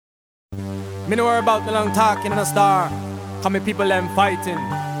Me know about the long talking in a star. Come me people them fighting.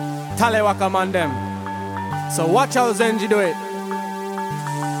 Talewaka man them. So watch how Zenji do it.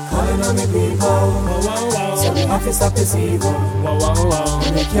 Calling on me people, so we have to stop this evil.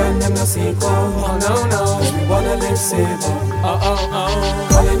 And we can't them no sequel. Oh no no, cause we wanna live civil.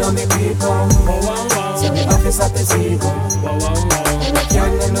 Calling on me people, so we have to stop this evil. And we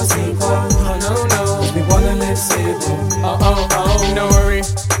can't them no sequel. Oh no no, cause we wanna live civil. Me no worry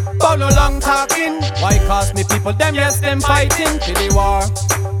about no long talking. Why cause me people them yes them fighting for the war.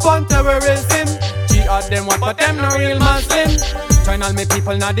 Fun terrorism. Jihad them want but them no real Muslim. Join all me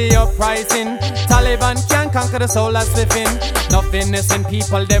people now the uprising. Taliban can't conquer the soul that's living. Nothing innocent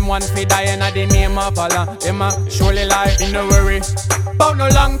people them want to die in the name of Allah. Them a surely lie. Me no worry about no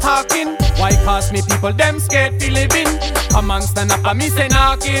long talking. Why cause me people them scared to living. Come on stand up and me say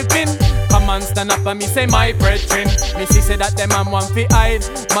nah giving. Come on stand up and me say my brethren. Me see say that them am want fi hide.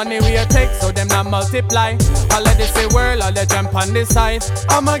 Money we a take so them not multiply. All of this a world, all the jump on this side.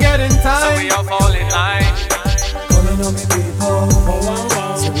 I'ma get in time, so we all fall in line. Calling on me people,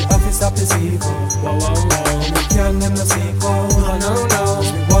 so we have to stop this evil. We can't them no sequel. Oh no no,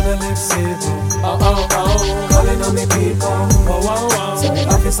 we wanna live civil. Calling on me people, so we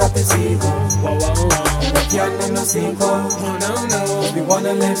have to stop this evil. We can't them no sequel. Oh no no, we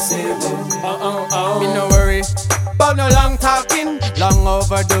wanna live civil. Me no worry about no long talking, long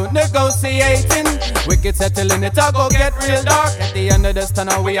overdue negotiating. Wicked settling it, I go get real dark. At the end of this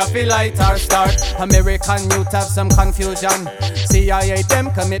tunnel, we have to light our start. American youth have some confusion. CIA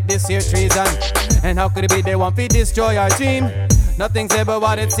them commit this here treason. And how could it be they want to destroy our dream? Nothing's ever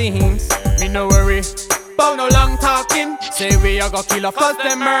what it seems. Me no worry about no long talking. Say we are gonna kill us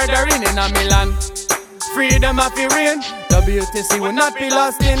them murdering in a Milan. Freedom of the rain. WTC will not be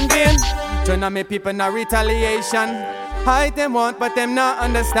lost in vain. Join on me people now retaliation. Hide them want but them not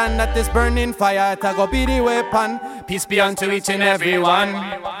understand that this burning fire to go be the weapon. Peace be unto each and every one.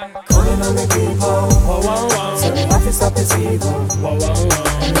 Calling on me people, so we have to stop this evil.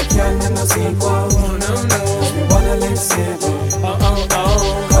 And we can't them no sequel. Oh no no, cause we wanna live civil.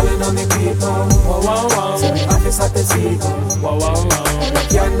 Calling on me people, so we have to stop this evil. And we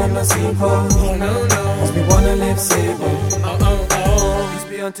can't them no sequel. Oh no no, cause we wanna live civil. Peace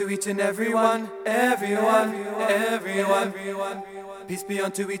be unto each and everyone, everyone, everyone. Peace be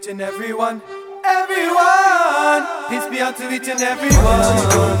unto each and everyone, everyone. Peace be unto each and everyone.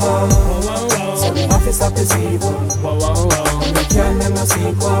 So we have to stop this evil. And we can't them no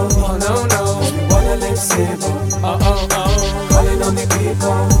sequel. Oh no no, cause we wanna live civil. Calling on me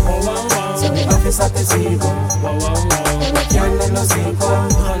people, so we have to stop this evil. And we can't them no sequel.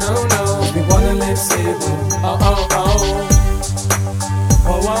 Oh no no, cause we wanna live civil.